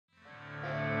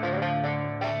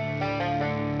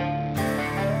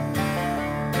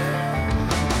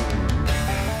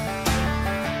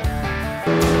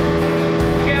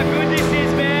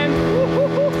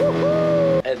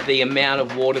the amount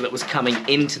of water that was coming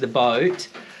into the boat,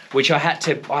 which I had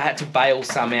to bail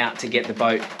some out to get the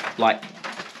boat like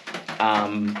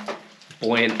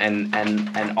buoyant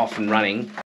and off and running.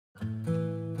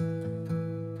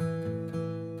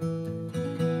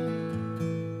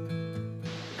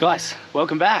 Guys,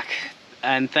 welcome back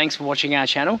and thanks for watching our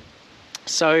channel.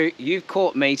 So you've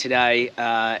caught me today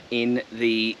in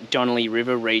the Donnelly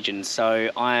River region. So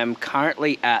I am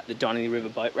currently at the Donnelly River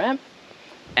boat ramp,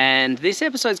 and this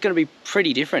episode is going to be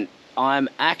pretty different. I'm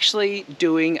actually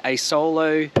doing a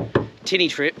solo tinny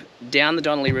trip down the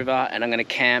Donnelly River, and I'm going to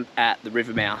camp at the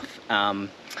river mouth.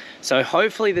 So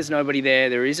hopefully there's nobody there.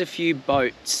 There is a few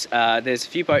boats, there's a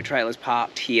few boat trailers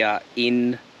parked here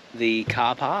in the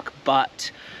car park, but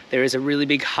there is a really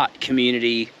big hut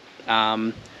community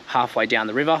halfway down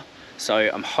the river, so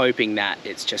I'm hoping that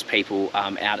it's just people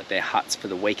out at their huts for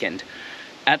the weekend.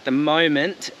 At the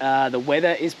moment, the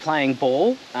weather is playing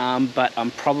ball, but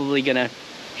I'm probably gonna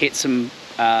hit some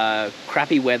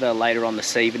crappy weather later on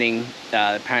this evening.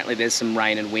 Apparently there's some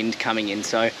rain and wind coming in,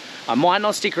 so I might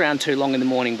not stick around too long in the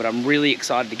morning, but I'm really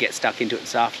excited to get stuck into it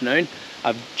this afternoon.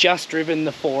 I've just driven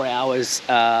the 4 hours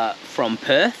from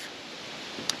Perth.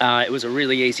 It was a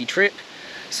really easy trip,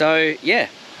 so yeah,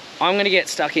 I'm going to get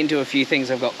stuck into a few things.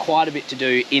 I've got quite a bit to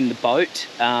do in the boat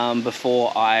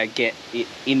before I get it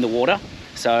in the water.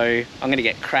 So I'm going to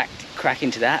get crack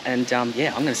into that, and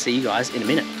yeah, I'm going to see you guys in a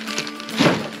minute.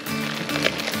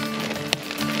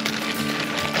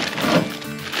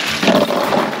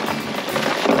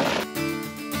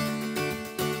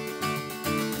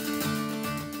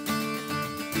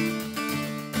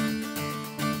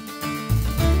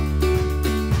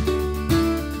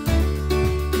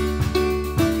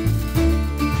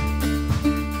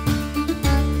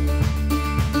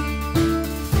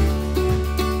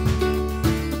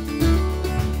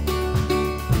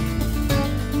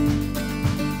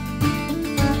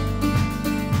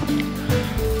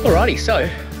 Alrighty, so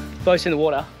boat's in the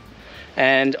water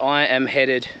and I am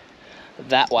headed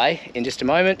that way in just a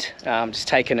moment. Just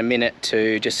taking a minute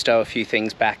to just stow a few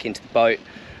things back into the boat,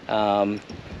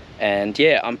 and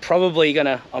yeah, I'm probably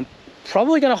gonna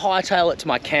hightail it to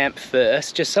my camp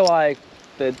first, just so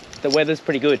the weather's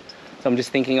pretty good. So I'm just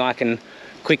thinking I can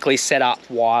quickly set up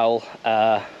while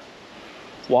the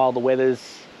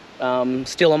weather's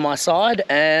still on my side,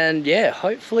 and yeah,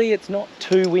 hopefully it's not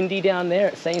too windy down there.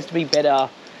 It seems to be better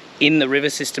in the river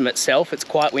system itself. It's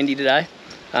quite windy today,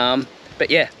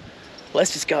 but yeah,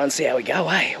 let's just go and see how we go.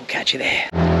 Hey, we'll catch you there.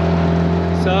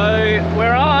 So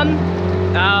we're on.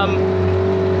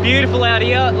 Beautiful out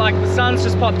here, like the sun's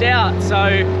just popped out,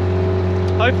 so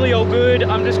hopefully all good.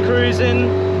 I'm just cruising.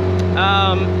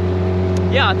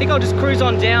 Yeah, I think I'll just cruise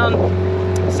on down,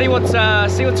 see what's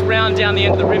around down the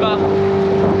end of the river,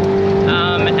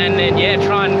 and then yeah,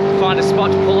 try and find a spot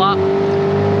to pull up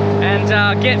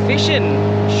and get fishing.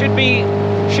 Should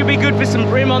be good for some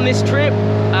brim on this trip.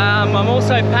 I'm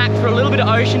also packed for a little bit of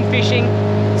ocean fishing.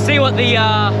 See what the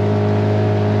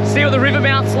river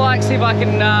mouth's like. See if I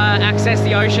can access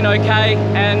the ocean okay.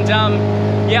 And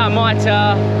yeah, I might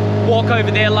walk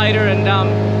over there later and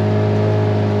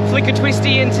flick a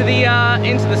twisty into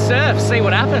the surf. See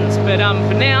what happens. But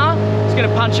for now, just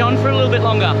gonna punch on for a little bit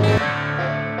longer.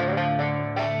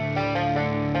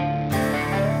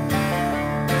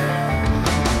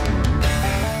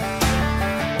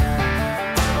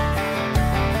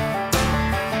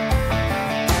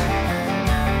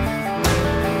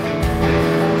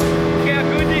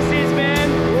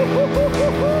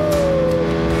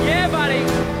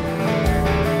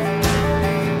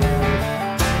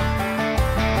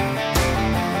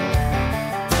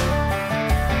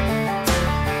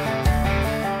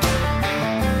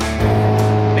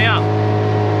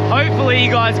 Hopefully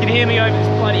you guys can hear me over this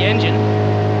bloody engine.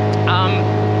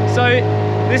 So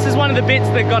this is one of the bits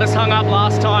that got us hung up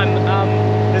last time.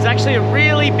 There's actually a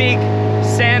really big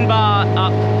sandbar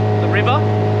up the river,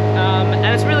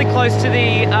 and it's really close to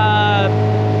the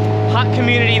hut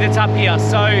community that's up here.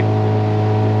 So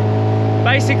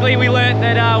basically we learnt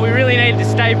that we really needed to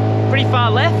stay pretty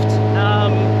far left,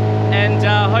 and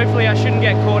hopefully I shouldn't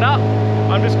get caught up.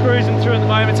 I'm just cruising through at the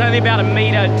moment. It's only about a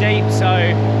metre deep,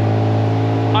 so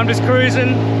I'm just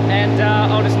cruising, and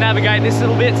I'll just navigate this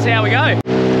little bit, see how we go.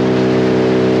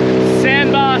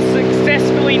 Sandbar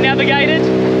successfully navigated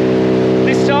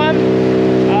this time.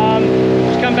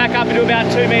 Just come back up into about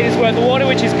 2 metres worth of water,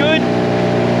 which is good.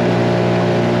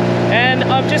 And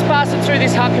I've just passed it through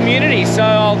this hut community, so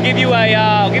I'll give you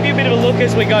a bit of a look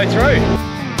as we go through.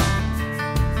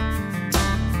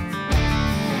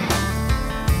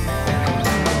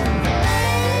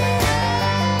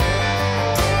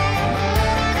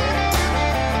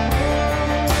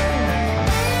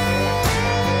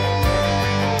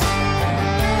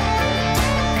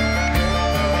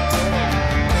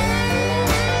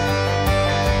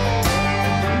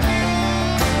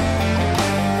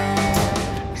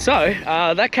 So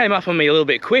that came up on me a little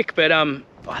bit quick, but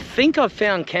I think I've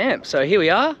found camp. So here we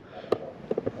are.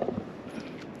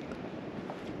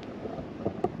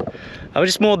 I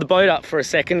just moored the boat up for a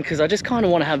second because I just kind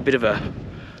of want to have a bit of a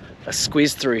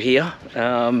squiz through here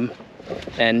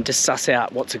and just suss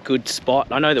out what's a good spot.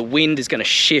 I know the wind is going to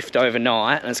shift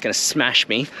overnight and it's going to smash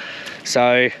me.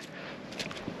 So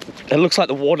it looks like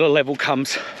the water level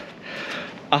comes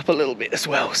up a little bit as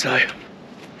well. So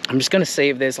I'm just going to see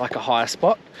if there's like a higher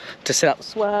spot to set up the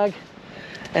swag.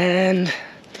 And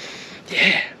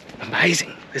yeah,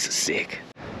 amazing. This is sick.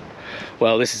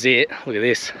 Well, this is it. Look at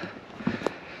this.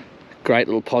 Great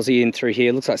little posse in through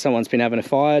here. Looks like someone's been having a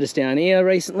fire just down here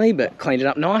recently, but cleaned it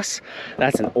up nice.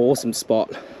 That's an awesome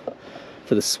spot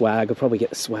for the swag. I'll probably get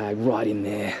the swag right in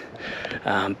there.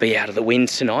 Be out of the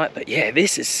winds tonight. But yeah,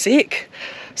 this is sick.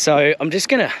 So I'm just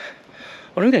gonna,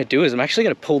 what I'm gonna do is I'm actually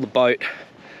gonna pull the boat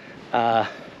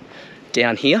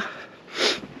down here.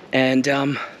 And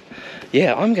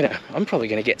yeah, I'm probably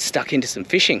gonna get stuck into some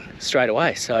fishing straight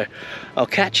away. So I'll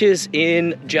catch us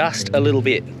in just a little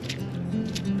bit.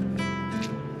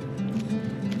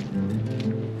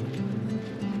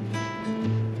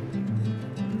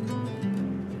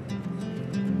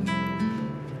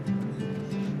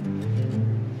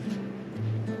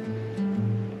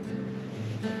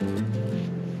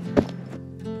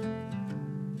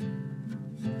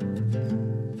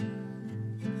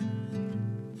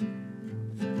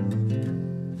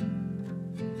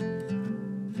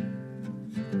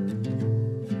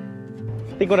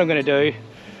 I think what I'm going to do,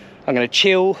 I'm going to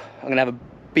chill, I'm going to have a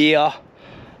beer,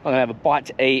 I'm going to have a bite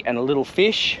to eat and a little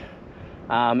fish,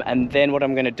 and then what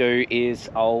I'm going to do is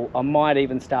I might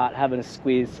even start having a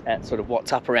squiz at sort of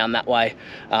what's up around that way.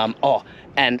 Oh,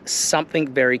 and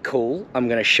something very cool I'm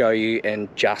going to show you in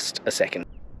just a second.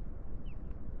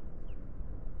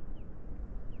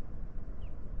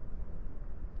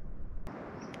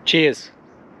 Cheers.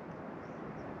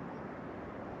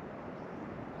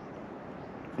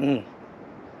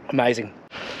 Amazing.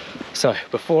 So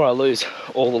before I lose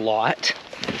all the light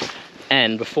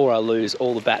and before I lose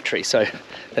all the battery, so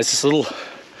there's this little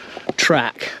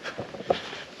track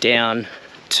down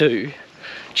to,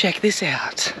 check this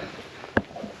out.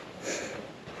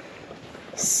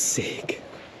 Sick.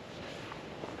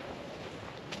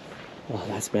 Oh,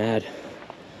 that's mad.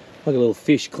 Like a little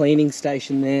fish cleaning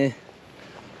station there.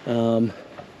 And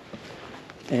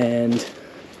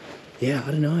yeah,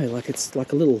 I don't know, like it's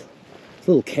like a little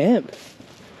camp.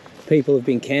 People have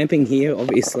been camping here,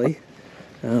 obviously.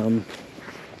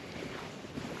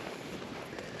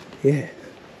 Yeah,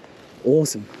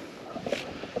 awesome.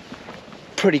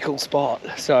 Pretty cool spot.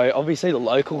 So obviously the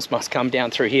locals must come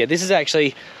down through here. This is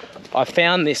actually, I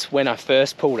found this when I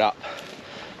first pulled up.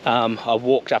 I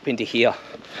walked up into here,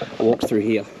 I walked through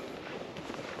here.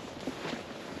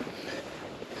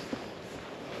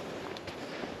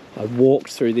 I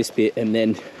walked through this bit and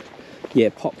then, yeah,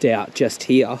 popped out just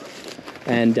here.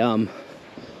 And I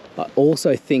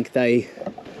also think they've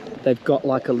got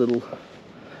like a little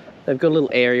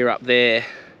area up there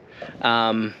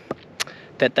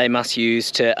that they must use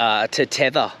to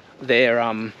tether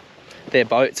their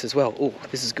boats as well. Oh,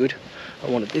 this is good.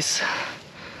 I wanted this.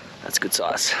 That's good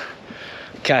size.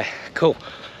 Okay, cool.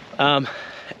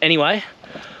 Anyway,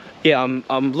 yeah,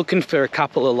 I'm looking for a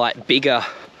couple of like bigger.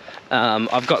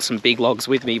 I've got some big logs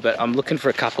with me, but I'm looking for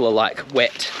a couple of like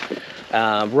wet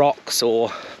rocks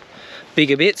or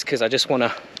bigger bits because I just want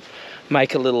to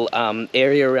make a little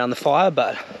area around the fire,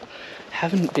 but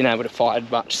haven't been able to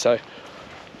find much, so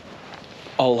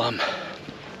I'll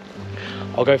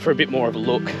go for a bit more of a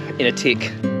look in a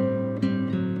tick.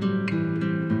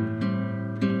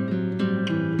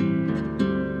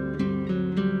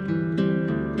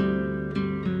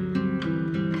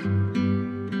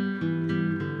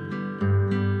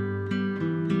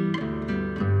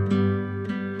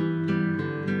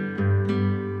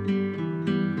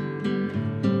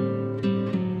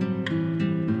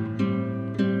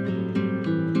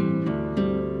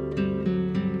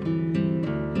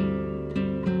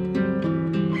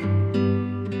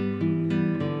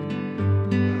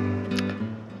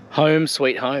 Home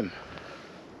sweet home.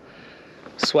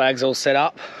 Swag's all set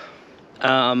up.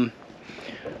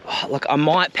 Look, I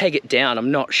might peg it down.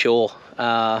 I'm not sure.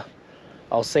 I'll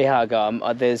see how I go.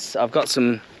 I've got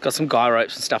some guy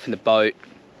ropes and stuff in the boat.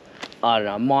 I don't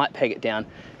know. I might peg it down.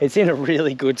 It's in a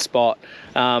really good spot.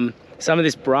 Some of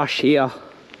this brush here,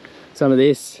 some of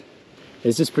this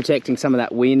is just protecting some of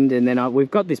that wind, and then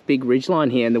we've got this big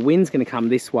ridgeline here, and the wind's going to come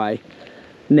this way.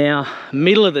 Now,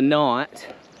 middle of the night,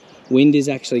 wind is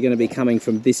actually going to be coming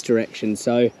from this direction,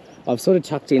 so I've sort of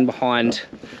tucked in behind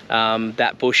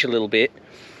that bush a little bit,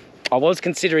 I was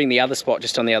considering the other spot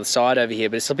just on the other side over here,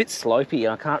 but it's a bit slopey.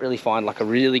 I can't really find like a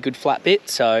really good flat bit.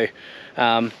 So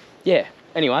yeah,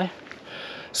 anyway,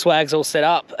 swag's all set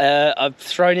up. I've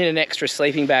thrown in an extra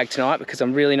sleeping bag tonight because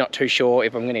I'm really not too sure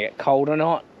if I'm gonna get cold or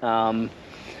not.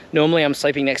 Normally I'm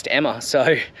sleeping next to Emma,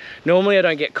 so normally I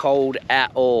don't get cold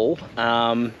at all.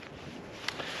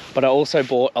 But I also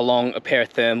bought along a pair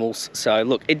of thermals. So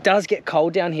look, it does get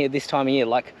cold down here this time of year.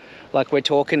 Like we're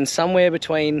talking somewhere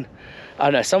between, I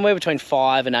don't know, somewhere between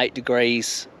 5 and 8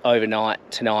 degrees overnight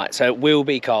tonight. So it will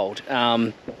be cold.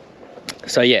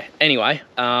 So yeah, anyway,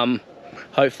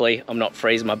 hopefully I'm not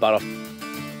freezing my butt off.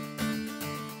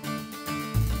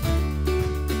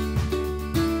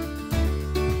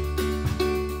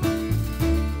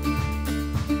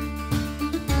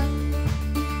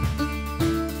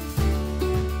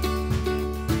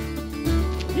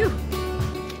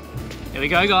 Here we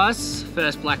go, guys.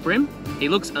 First black brim. He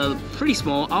looks pretty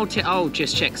small. I'll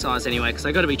just check size anyway because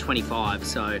I got to be 25.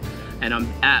 So, and I'm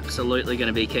absolutely going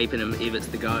to be keeping him if it's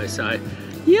the go. So,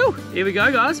 here we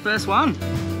go, guys. First one.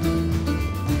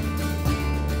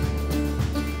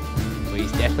 Well,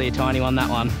 he's definitely a tiny one. That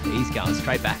one. He's going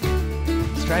straight back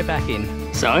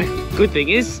in. So, good thing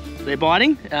is they're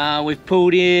biting. We've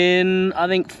pulled in, I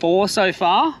think, 4 so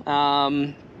far.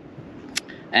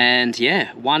 And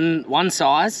yeah, one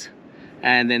size.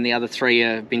 And then the other 3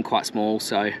 have been quite small,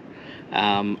 so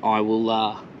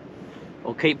I'll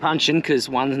keep punching because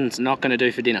one's not going to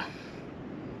do for dinner.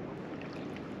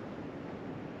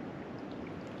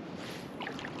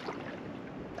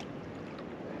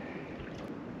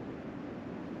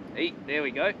 Eat, there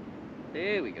we go.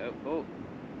 There we go. Oh,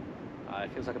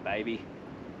 it feels like a baby.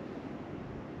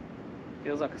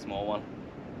 Feels like a small one.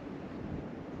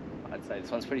 I'd say this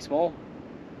one's pretty small.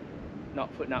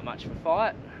 Not putting up much of a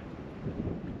fight.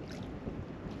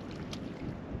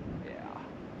 Yeah,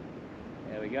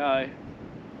 there we go.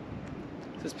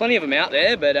 So there's plenty of them out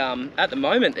there, but at the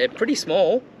moment they're pretty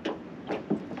small.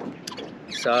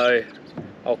 So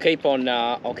I'll keep on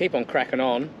cracking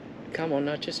on. Come on,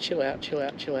 no, just chill out.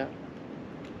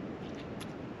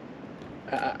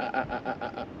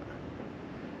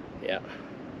 Yeah.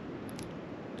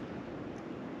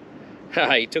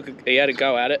 He had a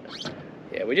go at it.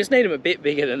 Yeah, we just need him a bit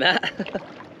bigger than that.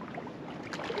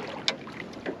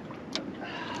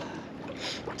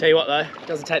 Tell you what though, it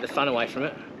doesn't take the fun away from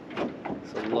it.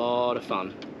 It's a lot of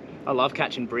fun. I love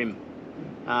catching brim.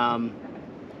 I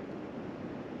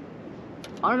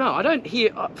don't know, I don't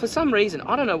hear, for some reason,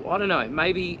 I don't know,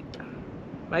 maybe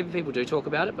people do talk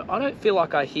about it, but I don't feel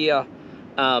like I hear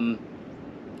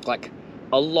like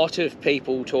a lot of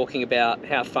people talking about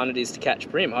how fun it is to catch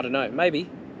brim. I don't know, maybe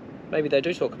they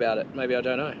do talk about it, maybe I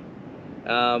don't know.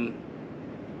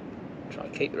 Try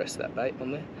and keep the rest of that bait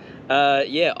on there.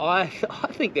 Yeah, I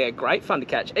think they're great fun to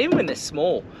catch, even when they're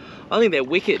small. I think they're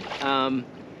wicked.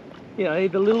 You know,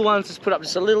 the little ones just put up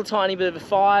just a little tiny bit of a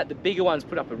fight. The bigger ones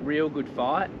put up a real good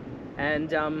fight.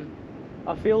 And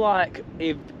I feel like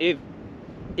if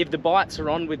the bites are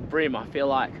on with brim, I feel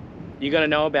like you're gonna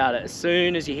know about it as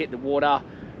soon as you hit the water.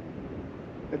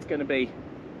 It's gonna be,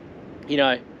 you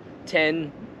know,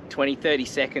 10, 20, 30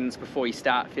 seconds before you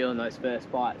start feeling those first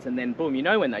bites, and then boom, you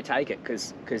know when they take it,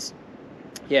 because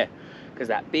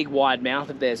that big wide mouth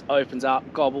of theirs opens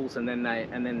up, gobbles, and then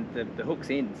the hook's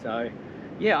in. So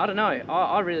yeah, I don't know,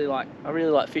 I really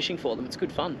like fishing for them. It's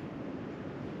good fun.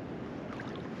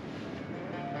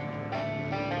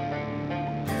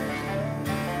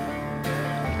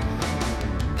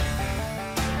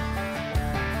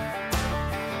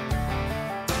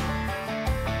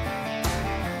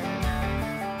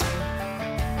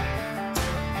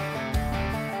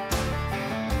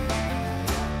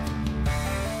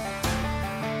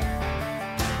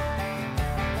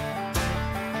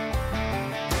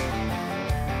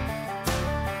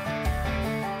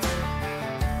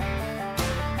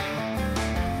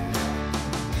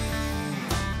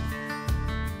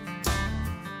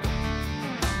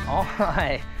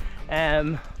 I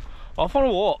am off on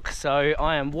a walk, so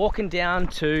I am walking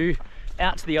out to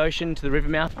the ocean, to the river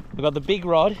mouth. I've got the big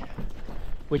rod,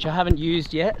 which I haven't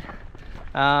used yet.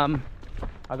 I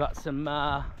got some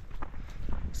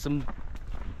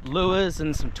lures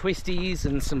and some twisties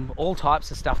and some all types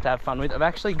of stuff to have fun with. I've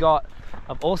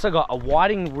also got a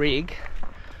whiting rig,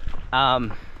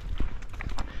 and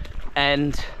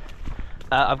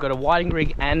I've got a whiting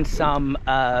rig and some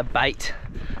bait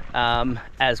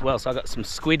as well. So I've got some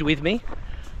squid with me.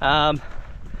 I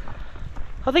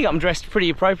think I'm dressed pretty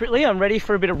appropriately. I'm ready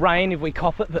for a bit of rain if we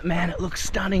cop it, but man, it looks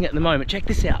stunning at the moment. Check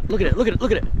this out. Look at it, look at it,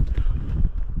 look at it.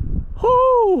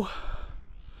 Whoo!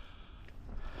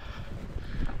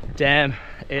 Damn,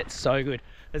 it's so good.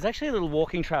 There's actually a little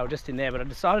walking trail just in there, but I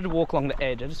decided to walk along the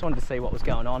edge. I just wanted to see what was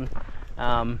going on.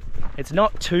 It's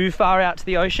not too far out to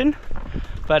the ocean,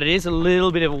 but it is a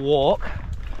little bit of a walk,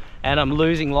 and I'm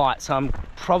losing light, so I'm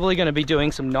probably going to be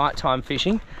doing some nighttime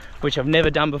fishing, which I've never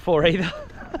done before either.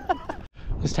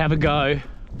 Just have a go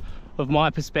of my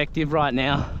perspective right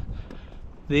now.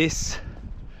 This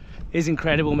is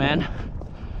incredible, man.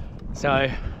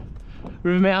 So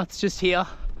river mouth's just here.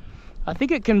 I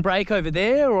think it can break over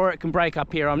there or it can break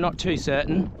up here. I'm not too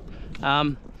certain.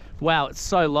 Wow, it's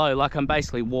so low, like I'm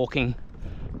basically walking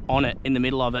on it in the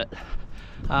middle of it.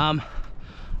 I'm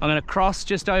gonna cross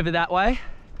just over that way.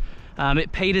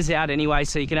 It peters out anyway,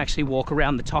 so you can actually walk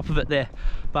around the top of it there.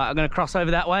 But I'm gonna cross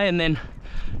over that way and then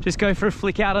just go for a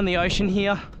flick out on the ocean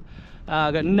here.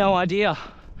 I've got no idea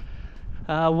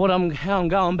how I'm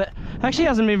going, but actually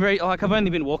hasn't been very, like I've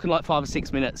only been walking like 5 or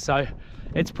 6 minutes, so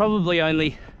it's probably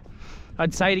only,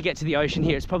 I'd say to get to the ocean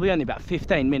here, it's probably only about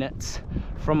 15 minutes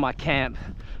from my camp.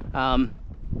 And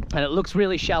it looks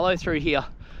really shallow through here,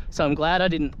 so I'm glad I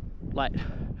didn't like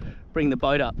bring the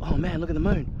boat up. Oh man, look at the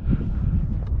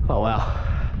moon. Oh wow.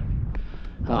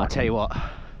 Oh, I'll tell you what,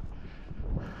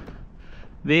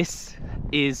 this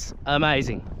is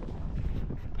amazing.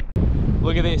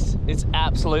 Look at this, it's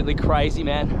absolutely crazy,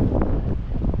 man.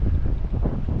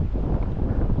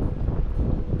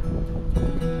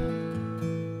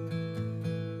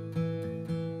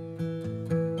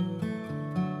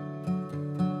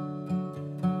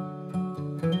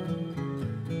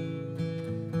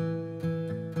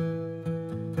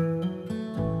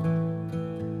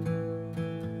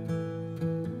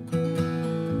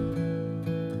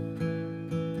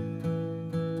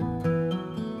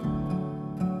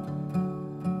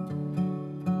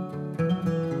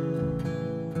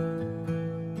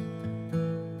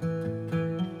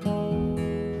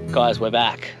 Guys, we're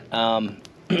back.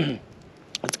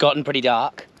 It's gotten pretty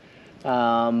dark,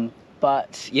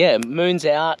 but yeah, moon's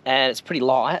out and it's pretty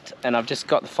light, and I've just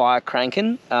got the fire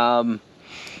cranking.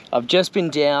 I've just been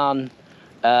down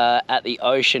at the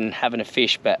ocean having a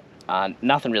fish, but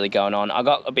nothing really going on. I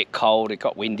got a bit cold, it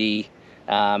got windy,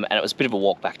 and it was a bit of a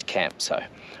walk back to camp. So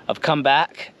I've come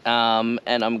back, and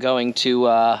I'm going to,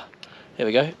 there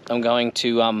we go, I'm going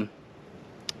to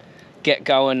get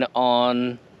going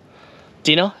on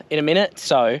dinner in a minute.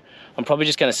 So I'm probably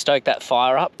just going to stoke that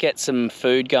fire up, get some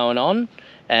food going on,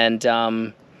 and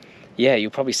yeah,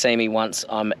 you'll probably see me once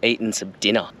I'm eating some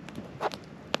dinner.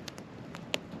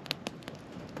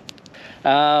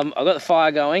 I've got the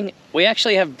fire going. We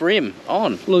actually have brim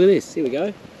on. Look at this, here we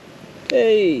go.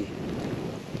 Hey,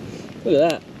 look at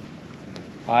that.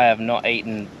 I have not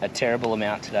eaten a terrible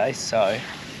amount today, so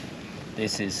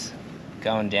this is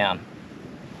going down.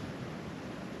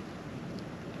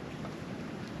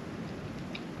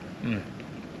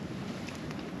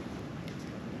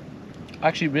 I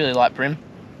actually really like brim.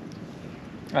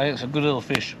 I think it's a good little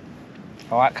fish.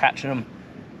 I like catching them.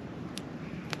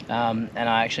 And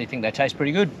I actually think they taste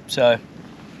pretty good. So, here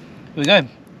we go.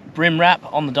 Brim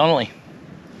wrap on the Donnelly.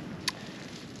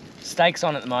 Steak's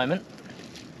on at the moment.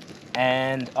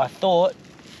 And I thought,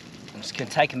 I'm just going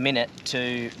to take a minute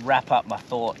to wrap up my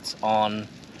thoughts on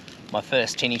my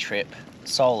first tinny trip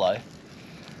solo.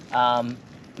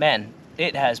 Man,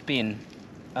 it has been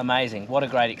amazing. What a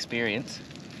great experience.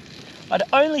 I'd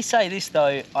only say this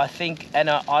though, I think, and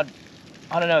I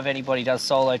don't know if anybody does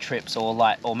solo trips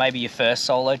or maybe your first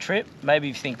solo trip. Maybe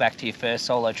you think back to your first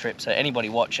solo trip. So anybody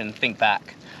watching, think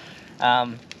back.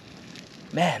 Man,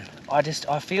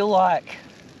 I feel like,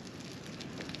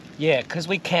 yeah, because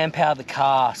we camp out of the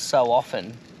car so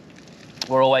often,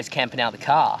 we're always camping out of the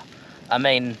car. I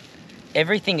mean,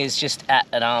 everything is just at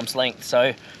an arm's length.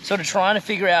 So sort of trying to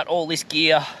figure out all this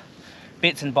gear,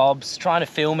 bits and bobs, trying to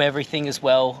film everything as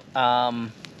well.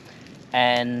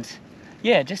 And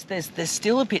yeah, just there's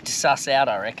still a bit to suss out,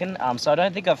 I reckon. So I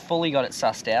don't think I've fully got it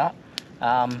sussed out.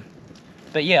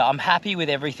 But yeah, I'm happy with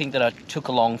everything that I took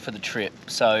along for the trip.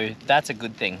 So that's a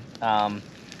good thing. I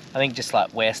think just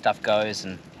like where stuff goes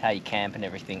and how you camp and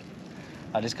everything,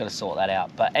 I just got to sort that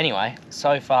out. But anyway,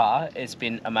 so far it's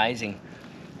been amazing.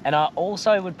 And I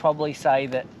also would probably say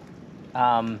that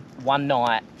one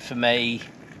night for me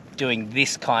doing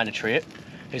this kind of trip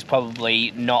is probably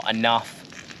not enough.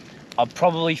 I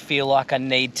probably feel like I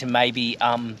need to maybe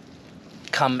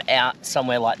come out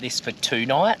somewhere like this for 2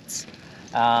 nights,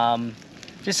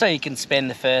 just so you can spend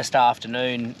the first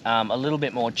afternoon a little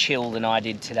bit more chill than I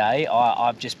did today.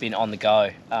 I've just been on the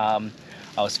go. I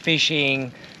was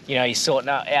fishing, you know, you're sorting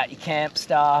out your camp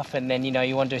stuff, and then, you know,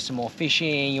 you want to do some more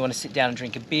fishing, you want to sit down and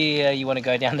drink a beer, you want to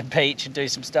go down the beach and do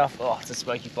some stuff. Oh, it's a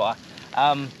smoky fire.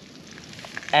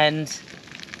 And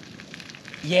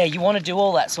yeah, you want to do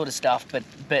all that sort of stuff, but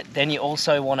then you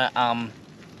also want to I'm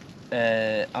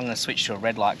going to switch to a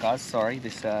red light, guys. Sorry,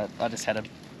 this I just had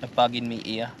a bug in me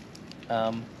ear.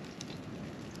 There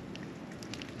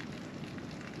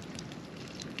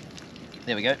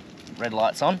we go, red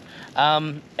light's on.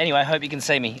 Anyway, I hope you can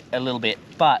see me a little bit,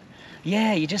 but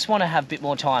yeah, you just want to have a bit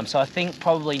more time. So I think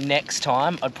probably next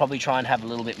time I'd probably try and have a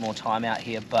little bit more time out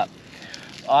here, but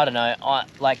I don't know,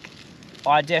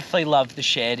 I definitely love the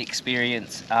shared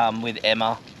experience with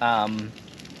Emma.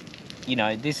 You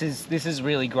know, this is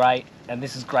really great, and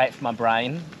this is great for my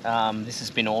brain. This has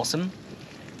been awesome,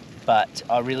 but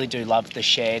I really do love the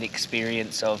shared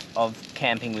experience of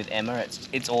camping with Emma.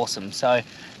 It's awesome. So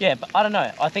yeah, but I don't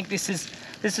know, I think this is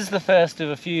the first of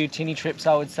a few tinny trips,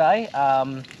 I would say,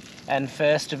 and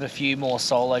first of a few more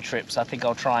solo trips. I think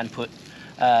I'll try and put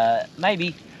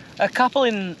maybe a couple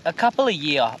a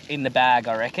year in the bag,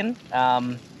 I reckon.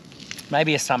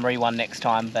 Maybe a summary one next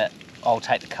time, but I'll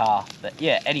take the car. But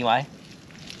yeah, anyway,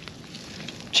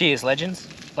 cheers, legends.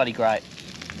 Bloody great.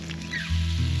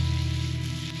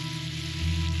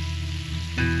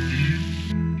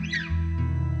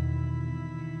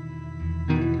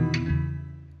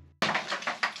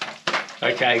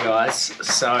 Okay guys,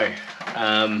 so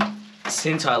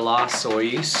since I last saw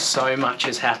you, so much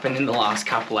has happened in the last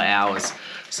couple of hours.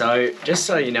 So just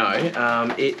so you know,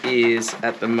 it is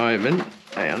at the moment,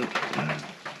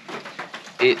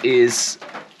 it is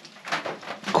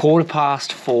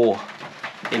 4:15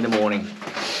 in the morning.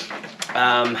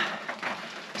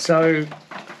 So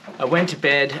I went to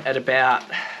bed at about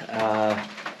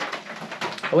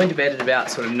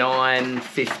sort of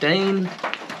 9:15,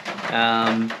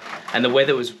 and the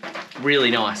weather was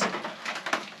really nice.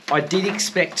 I did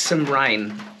expect some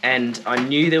rain, and I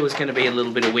knew there was going to be a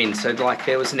little bit of wind, so like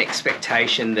there was an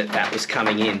expectation that was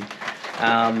coming in.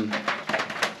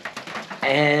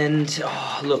 And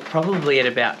look, probably at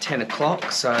about 10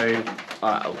 o'clock, so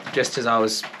just as I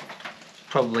was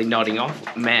probably nodding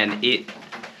off, man, it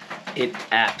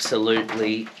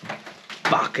absolutely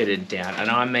bucketed down, and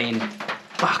I mean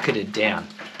bucketed down.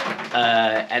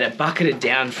 And it bucketed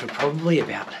down for probably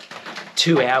about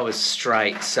 2 hours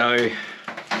straight. So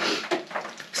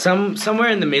somewhere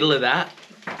in the middle of that,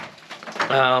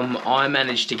 I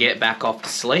managed to get back off to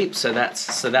sleep. So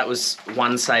that was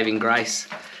one saving grace.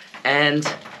 And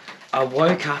I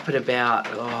woke up at about,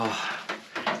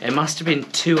 it must have been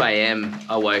 2 a.m.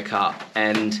 I woke up,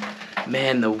 and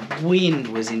man, the wind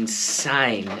was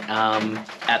insane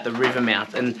at the river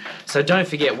mouth. And so don't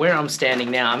forget, where I'm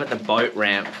standing now, I'm at the boat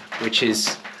ramp, which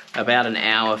is about an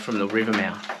hour from the river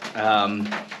mouth.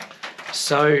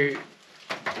 So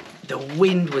the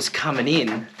wind was coming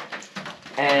in,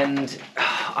 and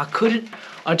I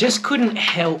just couldn't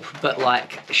help but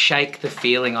like shake the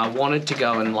feeling. I wanted to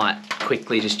go and like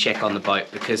quickly just check on the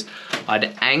boat, because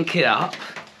I'd anchored up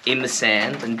in the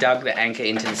sand and dug the anchor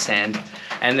into the sand,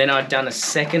 and then I'd done a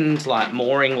second like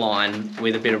mooring line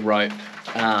with a bit of rope,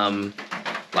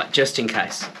 like just in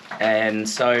case. And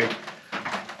so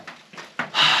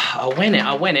I went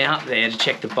out there to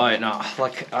check the boat, and I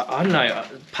don't know,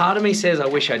 part of me says I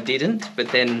wish I didn't, but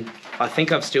then I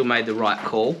think I've still made the right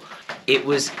call. It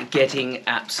was getting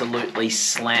absolutely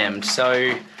slammed.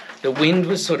 So the wind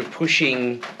was sort of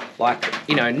pushing, like,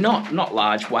 you know, not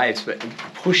large waves, but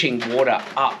pushing water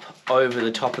up over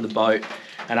the top of the boat,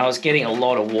 and I was getting a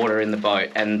lot of water in the boat,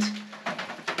 and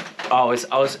I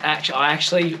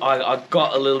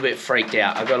got a little bit freaked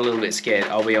out. I got a little bit scared,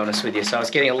 I'll be honest with you. So I was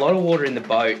getting a lot of water in the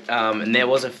boat, and there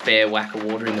was a fair whack of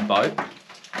water in the boat.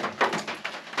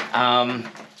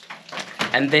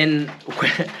 And then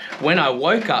when I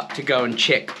woke up to go and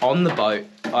check on the boat,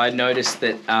 I noticed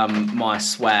that my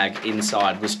swag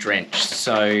inside was drenched.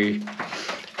 So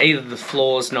either the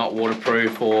floor's not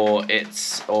waterproof, or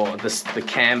the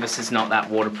canvas is not that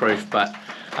waterproof. But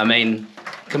I mean,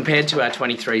 compared to our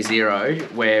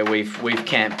 23-0, where we've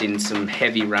camped in some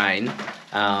heavy rain,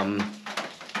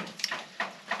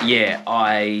 yeah,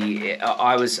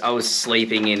 I was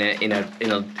sleeping in a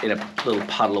little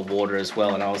puddle of water as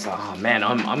well, and I was like, oh man,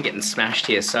 I'm getting smashed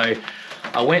here. So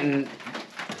I went and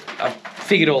I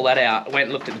figured all that out. I went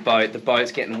and looked at the boat. The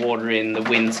boat's getting water in, the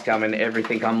wind's coming,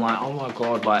 everything. I'm like, oh my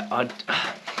god,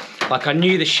 like I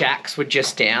knew the shacks were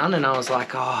just down, and I was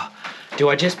like, oh, do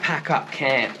I just pack up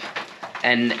camp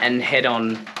and head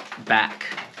on back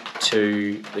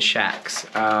to the shacks?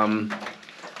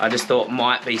 I just thought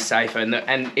might be safer,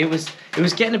 and it was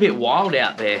getting a bit wild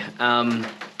out there,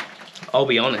 I'll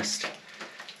be honest.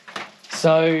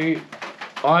 So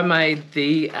I made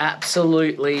the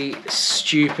absolutely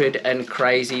stupid and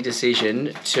crazy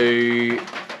decision to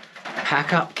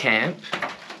pack up camp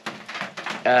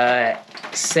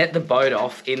set the boat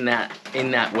off in that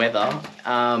weather.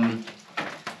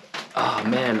 Oh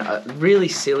man, really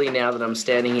silly now that I'm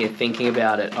standing here thinking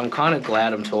about it. I'm kind of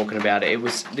glad I'm talking about it. It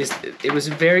was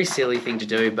a very silly thing to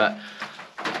do, but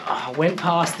I went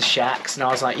past the shacks and I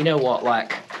was like, you know what,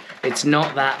 like, it's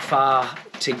not that far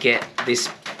to get this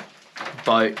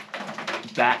boat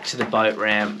back to the boat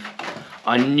ramp.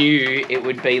 I knew it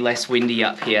would be less windy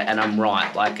up here, and I'm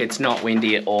right. Like, it's not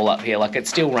windy at all up here. Like, it's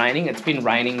still raining. It's been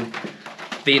raining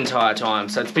the entire time.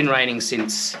 So it's been raining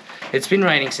since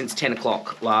 10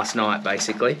 o'clock last night,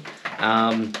 basically.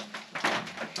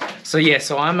 So yeah,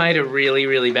 so I made a really,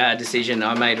 really bad decision.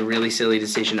 I made a really silly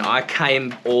decision. I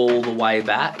came all the way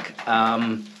back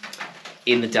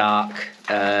in the dark.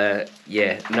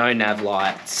 Yeah, no nav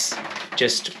lights,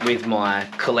 just with my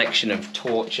collection of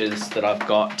torches that I've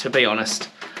got. To be honest,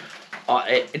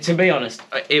 it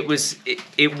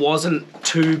wasn't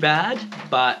too bad,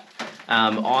 but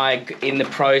in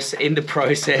the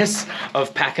process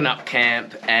of packing up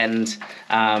camp and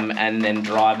then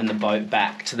driving the boat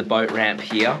back to the boat ramp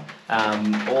here,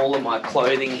 all of my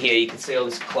clothing here, you can see all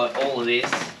of this.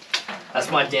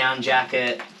 That's my down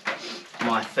jacket,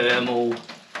 my thermal,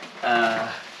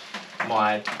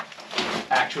 my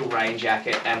actual rain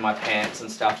jacket, and my pants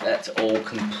and stuff. That's all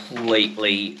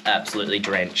completely, absolutely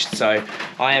drenched. So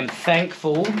I am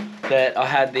thankful that I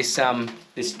had this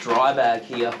dry bag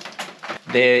here.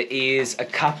 There is a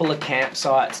couple of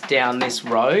campsites down this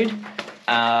road.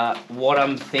 What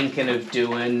I'm thinking of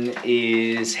doing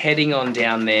is heading on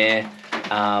down there.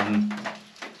 I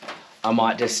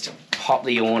might just pop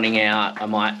the awning out. I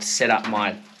might set up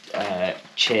my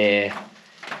chair,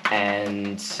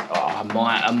 and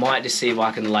I might just see if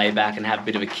I can lay back and have a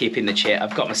bit of a kip in the chair.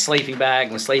 I've got my sleeping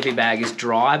bag. My sleeping bag is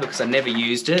dry because I never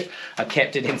used it. I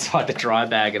kept it inside the dry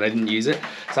bag and I didn't use it.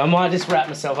 So I might just wrap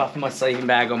myself up in my sleeping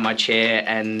bag on my chair,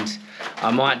 and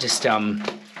I might just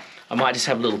have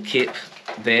a little kip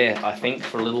there, I think,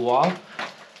 for a little while.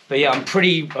 But yeah, I'm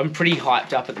pretty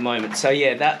hyped up at the moment. So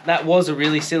yeah, that was a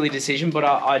really silly decision, but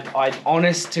I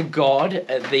honest to God,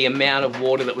 the amount of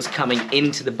water that was coming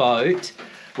into the boat,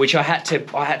 which I had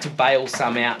to bail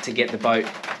some out to get the boat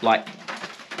like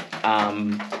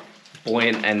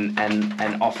buoyant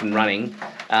and off and running.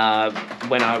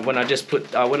 When I just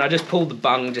pulled the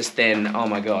bung just then, oh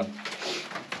my God,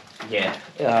 yeah,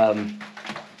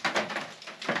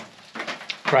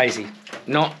 crazy.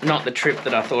 Not the trip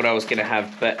that I thought I was going to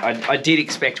have, but I did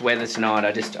expect weather tonight.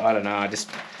 I don't know. I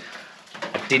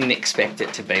didn't expect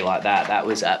it to be like that. That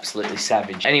was absolutely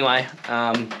savage. Anyway,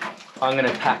 I'm going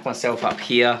to pack myself up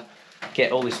here,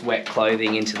 get all this wet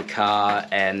clothing into the car,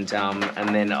 and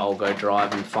then I'll go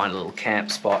drive and find a little camp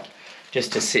spot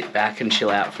just to sit back and chill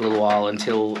out for a little while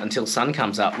until sun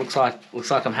comes up. Looks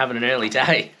like I'm having an early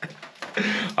day.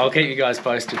 I'll keep you guys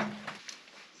posted.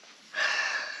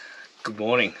 Good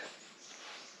morning.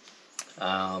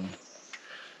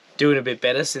 Doing a bit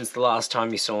better since the last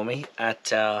time you saw me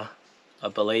at, I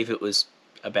believe it was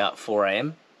about 4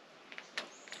 AM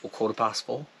or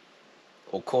 4:15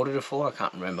 or 3:45, I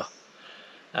can't remember.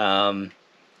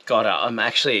 God, I'm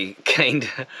actually keen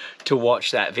to watch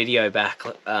that video back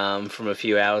from a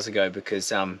few hours ago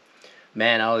because,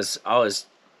 man, I was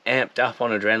amped up on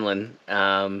adrenaline.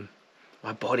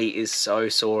 My body is so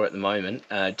sore at the moment.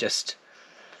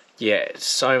 Yeah,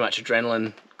 so much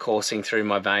adrenaline coursing through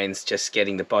my veins, just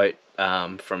getting the boat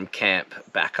from camp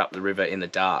back up the river in the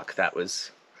dark. That was,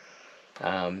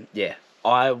 yeah,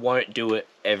 I won't do it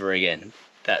ever again,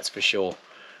 that's for sure.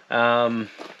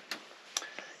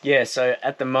 Yeah, so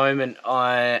at the moment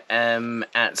I am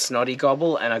at Snotty,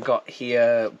 Gobble, and I got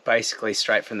here basically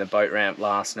straight from the boat ramp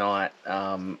last night.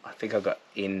 I think I got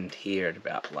in here at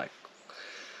about like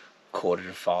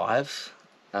 4:45.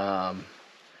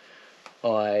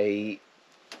 I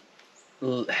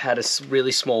had a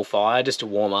really small fire just to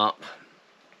warm up.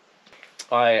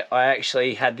 I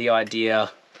actually had the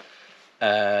idea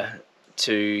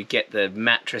to get the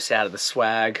mattress out of the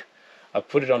swag. I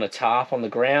put it on a tarp on the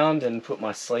ground and put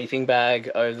my sleeping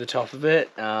bag over the top of it,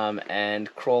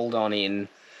 and crawled on in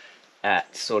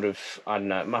at sort of, I don't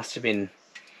know, it must have been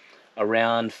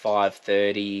around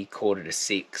 5:30,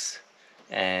 5:45.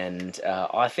 And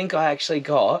I think I actually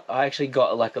got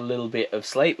like a little bit of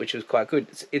sleep, which was quite good.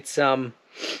 It's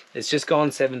just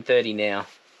gone 7:30 now,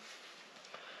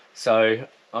 so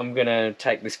I'm gonna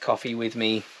take this coffee with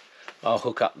me. I'll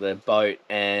hook up the boat,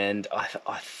 and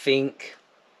I think,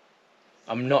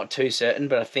 I'm not too certain,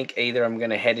 but I think either I'm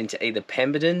gonna head into either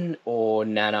Pemberton or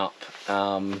Nannup.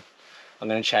 I'm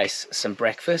gonna chase some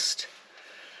breakfast,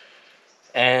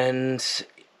 and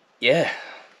yeah,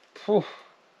 whew.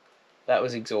 That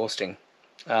was exhausting.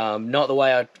 Not the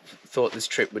way I thought this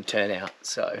trip would turn out.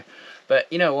 So,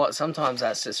 but you know what? Sometimes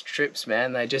that's just trips,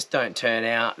 man. They just don't turn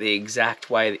out the exact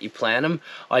way that you plan them.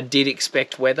 I did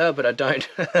expect weather, but I don't.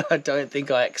 I don't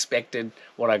think I expected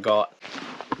what I got.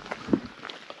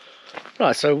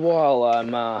 Right. So while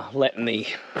I'm letting the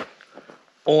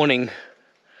awning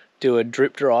do a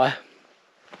drip dry,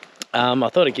 I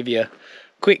thought I'd give you a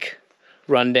quick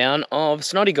rundown of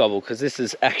Snotty Gobble, because this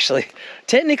is actually,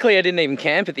 technically I didn't even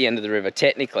camp at the end of the river.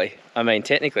 Technically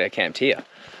I camped here.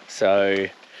 So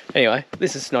anyway,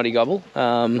 this is Snotty Gobble.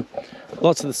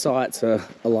 Lots of the sites are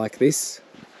like this.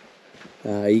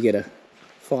 You get a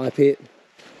fire pit,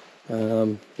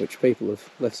 which people have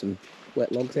left some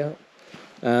wet logs out.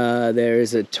 There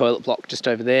is a toilet block just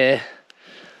over there.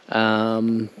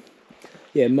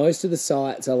 Yeah, most of the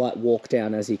sites are like walk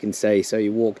down, as you can see. So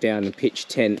you walk down and pitch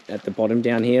tent at the bottom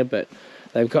down here, but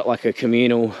they've got like a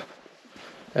communal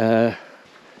area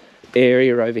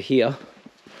over here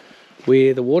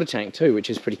with a water tank too, which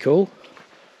is pretty cool.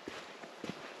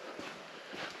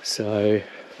 So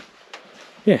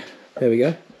yeah, there we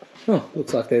go. Oh,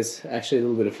 looks like there's actually a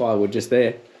little bit of firewood just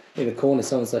there. In the corner,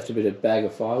 someone's left a bit of bag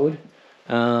of firewood.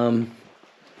 And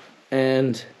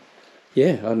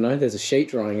yeah, I don't know, there's a sheet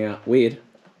drying out, weird.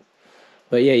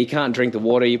 But yeah, you can't drink the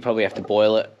water, you probably have to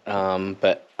boil it.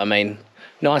 But I mean,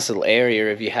 nice little area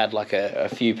if you had like a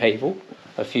few people,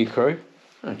 a few crew.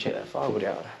 Oh, check that firewood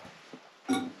out.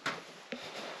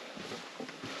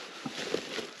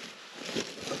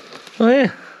 Oh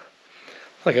yeah,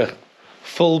 like a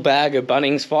full bag of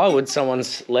Bunnings firewood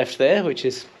someone's left there, which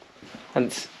is, and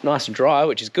it's nice and dry,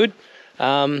 which is good.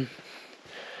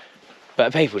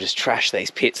 But people just trash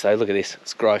these pits though. Look at this,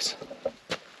 it's gross.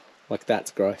 Like, that's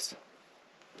gross.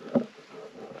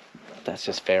 That's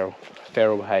just feral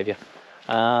behaviour.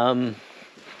 Yeah,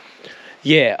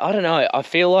 I don't know. I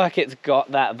feel like it's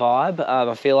got that vibe.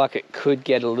 I feel like it could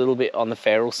get a little bit on the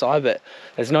feral side, but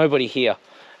there's nobody here.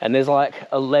 And there's like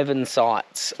 11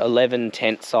 sites, 11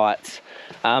 tent sites.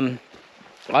 I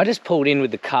just pulled in with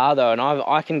the car though, and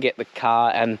I can get the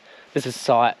car, and this is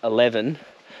site 11.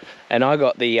 And I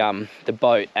got the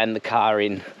boat and the car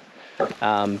in,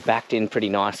 backed in pretty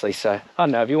nicely. So I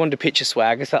don't know, if you wanted to pitch a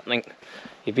swag or something,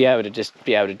 you'd be able to do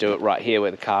it right here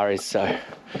where the car is. So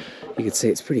you can see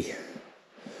it's pretty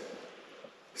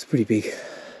big.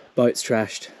 Boat's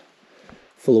trashed,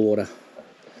 full of water.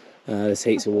 There's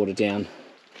heaps of water down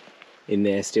in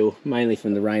there still, mainly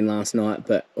from the rain last night,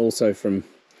 but also from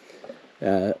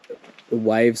the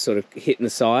waves sort of hitting the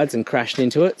sides and crashed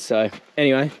into it. So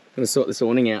anyway, I'm gonna sort this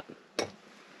awning out.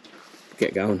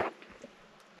 Get going.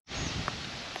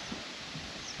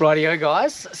 Rightio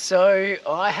guys, so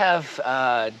I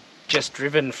have just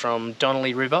driven from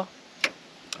Donnelly River.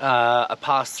 I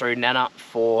passed through Nannup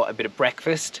for a bit of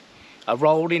breakfast. I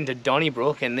rolled into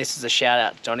Donnybrook, and this is a shout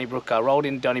out to Donnybrook. I rolled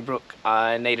into Donnybrook,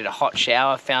 I needed a hot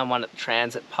shower, found one at the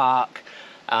transit park.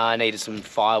 I needed some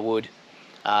firewood,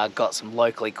 got some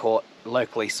locally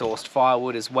sourced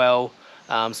firewood as well,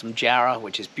 some jarrah,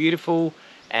 which is beautiful.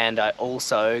 And I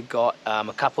also got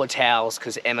a couple of towels,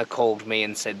 because Emma called me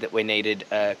and said that we needed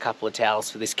a couple of towels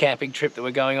for this camping trip that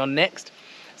we're going on next.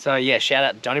 So yeah, shout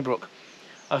out to Donnybrook.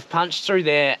 I've punched through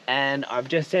there and I've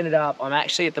just ended up, I'm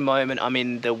actually at the moment, I'm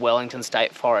in the Wellington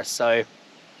State Forest. So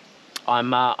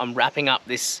I'm wrapping up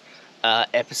this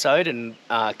episode and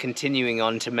continuing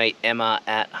on to meet Emma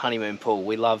at Honeymoon Pool.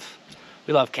 We love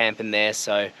camping there,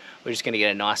 so we're just gonna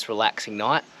get a nice relaxing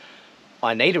night.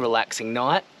 I need a relaxing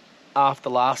night after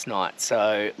last night.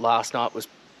 So last night was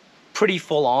pretty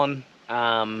full on.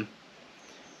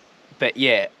 But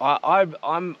yeah, I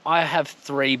have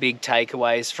 3 big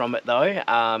takeaways from it though, and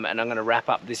I'm going to wrap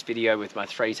up this video with my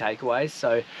 3 takeaways.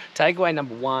 So takeaway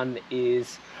number 1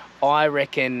 is, I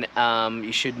reckon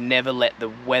you should never let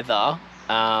the weather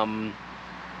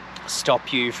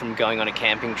stop you from going on a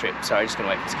camping trip. Sorry, just going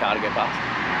to wait for this car to go past.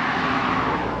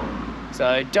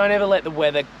 So don't ever let the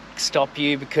weather stop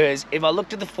you, because if I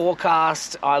looked at the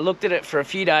forecast, I looked at it for a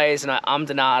few days and I ummed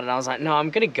and ahed, and I was like, no,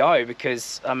 I'm gonna go,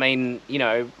 because I mean, you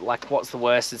know, like, what's the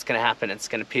worst that's gonna happen? It's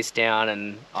gonna piss down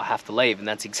and I have to leave. And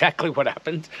that's exactly what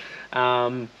happened.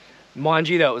 Mind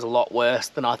you though, it was a lot worse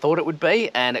than I thought it would be,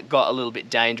 and it got a little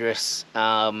bit dangerous.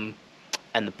 And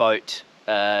the boat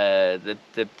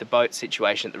boat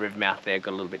situation at the river mouth there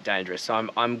got a little bit dangerous. So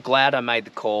I'm glad I made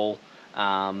the call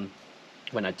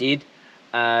when I did.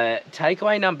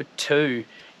 Takeaway number 2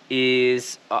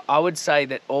 is, I would say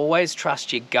that always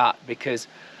trust your gut, because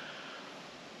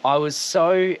I was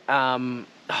so,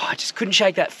 I just couldn't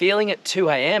shake that feeling at 2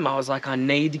 AM. I was like, I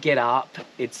need to get up.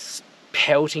 It's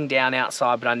pelting down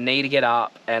outside, but I need to get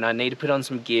up and I need to put on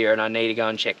some gear and I need to go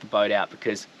and check the boat out,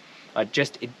 because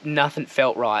Nothing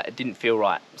felt right. It didn't feel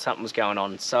right. Something was going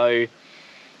on. So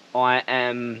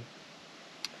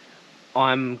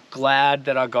I'm glad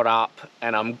that I got up,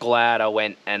 and I'm glad I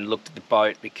went and looked at the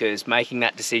boat, because making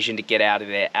that decision to get out of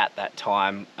there at that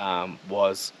time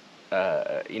was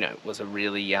a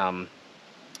really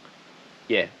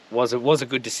was a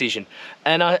good decision.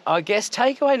 And I guess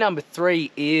takeaway number 3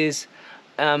 is,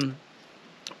 I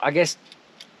guess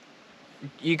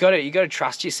you got to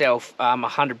trust yourself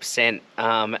 100%.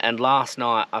 And last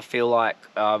night I feel like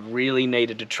I really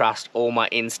needed to trust all my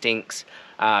instincts.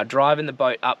 Driving the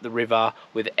boat up the river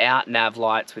without nav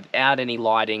lights, without any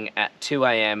lighting at 2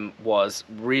 a.m. was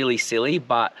really silly,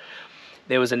 but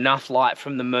there was enough light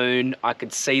from the moon. I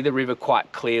could see the river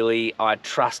quite clearly. I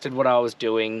trusted what I was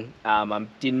doing. I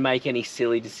didn't make any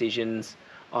silly decisions.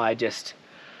 I just,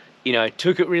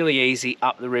 took it really easy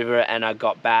up the river, and I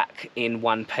got back in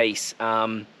one piece.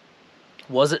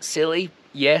 Was it silly?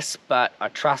 Yes, but I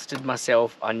trusted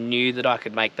myself. I knew that I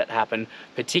could make that happen,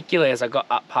 particularly as I got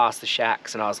up past the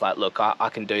shacks, and I was like, look, I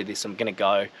can do this. I'm going to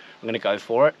go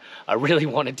for it. I really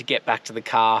wanted to get back to the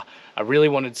car. I really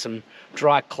wanted some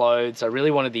dry clothes. I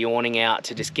really wanted the awning out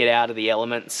to just get out of the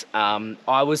elements.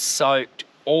 I was soaked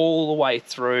all the way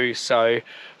through. So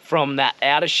from that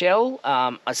outer shell,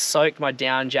 I soaked my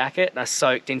down jacket and I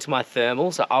soaked into my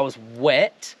thermal. So I was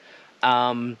wet.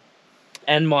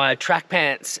 And my track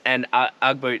pants and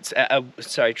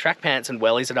track pants and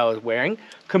wellies that I was wearing,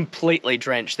 completely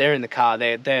drenched. They're in the car.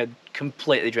 They're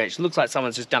completely drenched. It looks like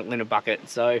someone's just dunked in a bucket.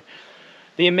 So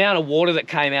the amount of water that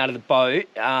came out of the boat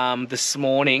this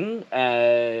morning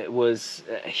was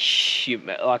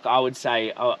like I would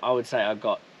say I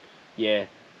got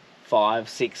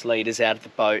 5-6 litres out of the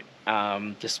boat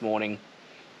this morning.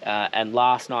 And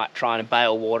last night trying to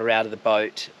bail water out of the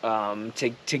boat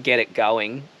to get it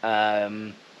going, that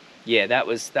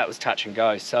was touch and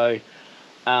go. So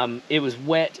it was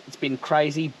wet. It's been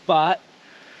crazy, but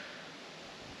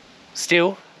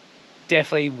still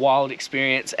definitely wild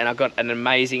experience. And I got an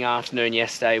amazing afternoon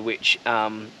yesterday, which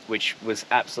was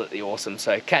absolutely awesome.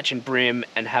 So catching brim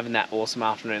and having that awesome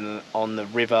afternoon on the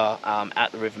river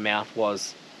at the river mouth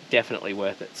was definitely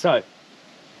worth it. So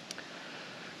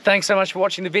thanks so much for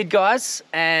watching the vid, guys,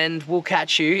 and we'll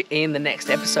catch you in the next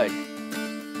episode.